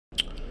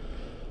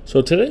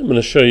So today I'm going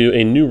to show you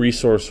a new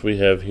resource we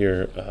have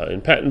here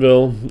in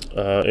Pattonville,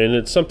 and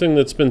it's something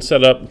that's been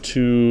set up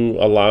to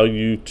allow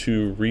you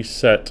to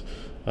reset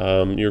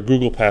your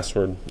Google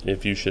password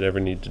if you should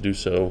ever need to do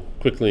so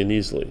quickly and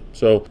easily.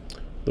 So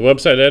the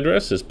website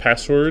address is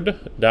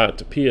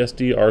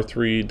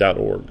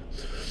password.psdr3.org.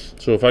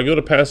 So if I go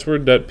to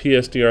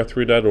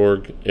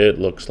password.psdr3.org, it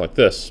looks like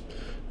this.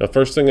 Now,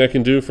 first thing I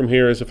can do from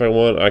here is if I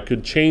want, I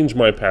could change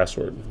my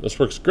password. This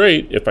works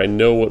great if I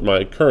know what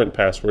my current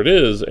password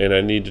is and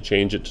I need to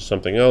change it to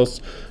something else.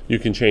 You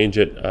can change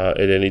it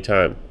at any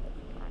time.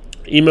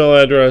 Email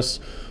address,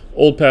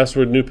 old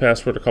password, new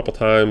password a couple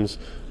times.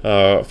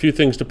 A few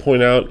things to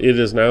point out. It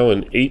is now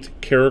an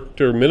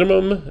 8-character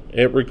minimum.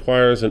 It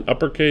requires an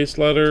uppercase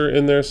letter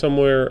in there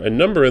somewhere, a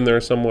number in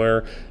there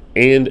somewhere,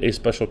 and a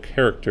special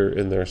character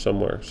in there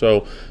somewhere.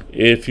 So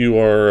if you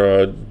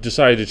are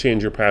decide to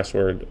change your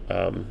password,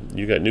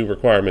 you got new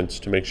requirements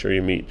to make sure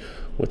you meet,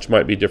 which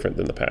might be different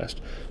than the past.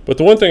 But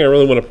the one thing I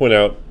really want to point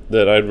out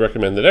that I'd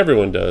recommend that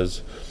everyone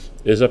does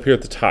is up here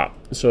at the top.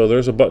 So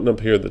there's a button up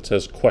here that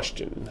says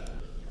question.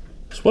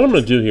 So what I'm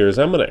going to do here is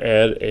I'm going to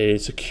add a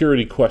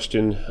security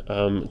question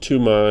to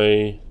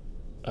my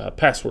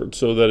password,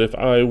 so that if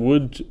I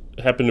would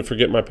happen to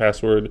forget my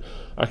password,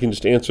 I can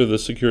just answer the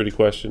security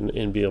question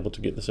and be able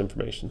to get this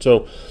information.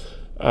 So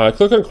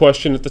click on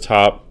question at the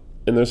top,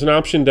 and there's an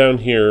option down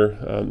here.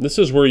 This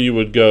is where you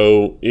would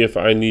go if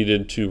I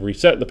needed to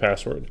reset the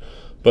password.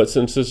 But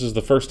since this is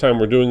the first time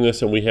we're doing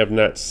this and we have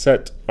not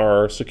set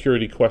our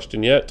security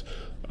question yet,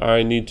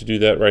 I need to do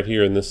that right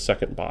here in this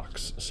second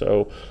box.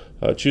 So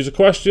choose a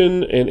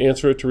question and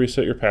answer it to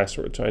reset your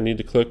password. So I need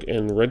to click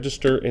and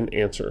register and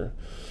answer.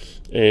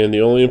 And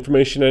the only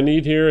information I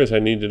need here is I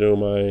need to know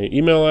my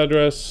email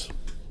address.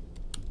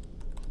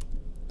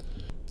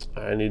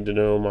 I need to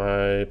know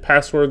my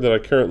password that I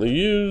currently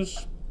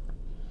use.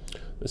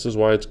 This is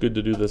why it's good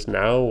to do this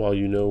now while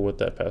you know what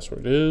that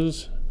password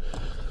is.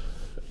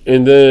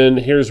 And then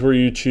here's where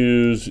you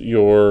choose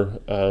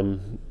your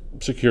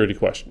security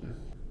question.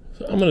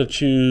 So I'm going to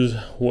choose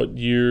what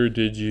year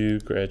did you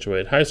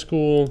graduate high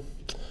school,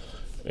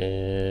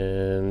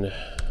 and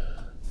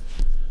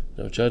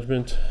no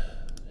judgment.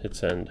 Hit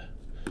send.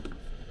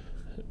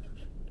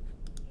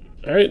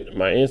 All right,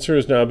 my answer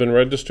has now been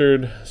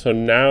registered. So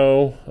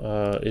now,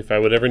 if I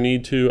would ever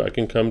need to, I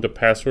can come to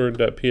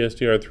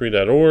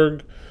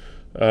password.psdr3.org,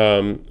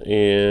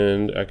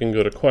 and I can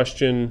go to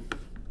question.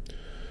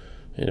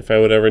 And if I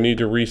would ever need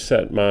to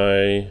reset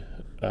my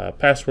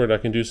password, I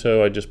can do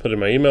so. I just put in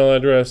my email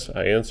address,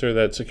 I answer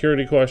that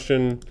security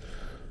question,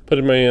 put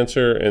in my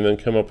answer, and then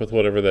come up with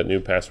whatever that new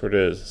password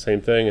is.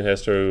 Same thing, it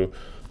has to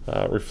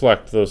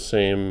reflect those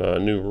same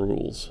new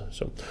rules.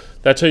 So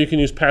that's how you can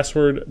use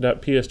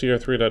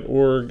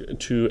password.psdr3.org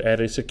to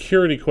add a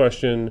security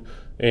question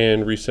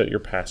and reset your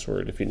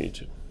password if you need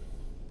to.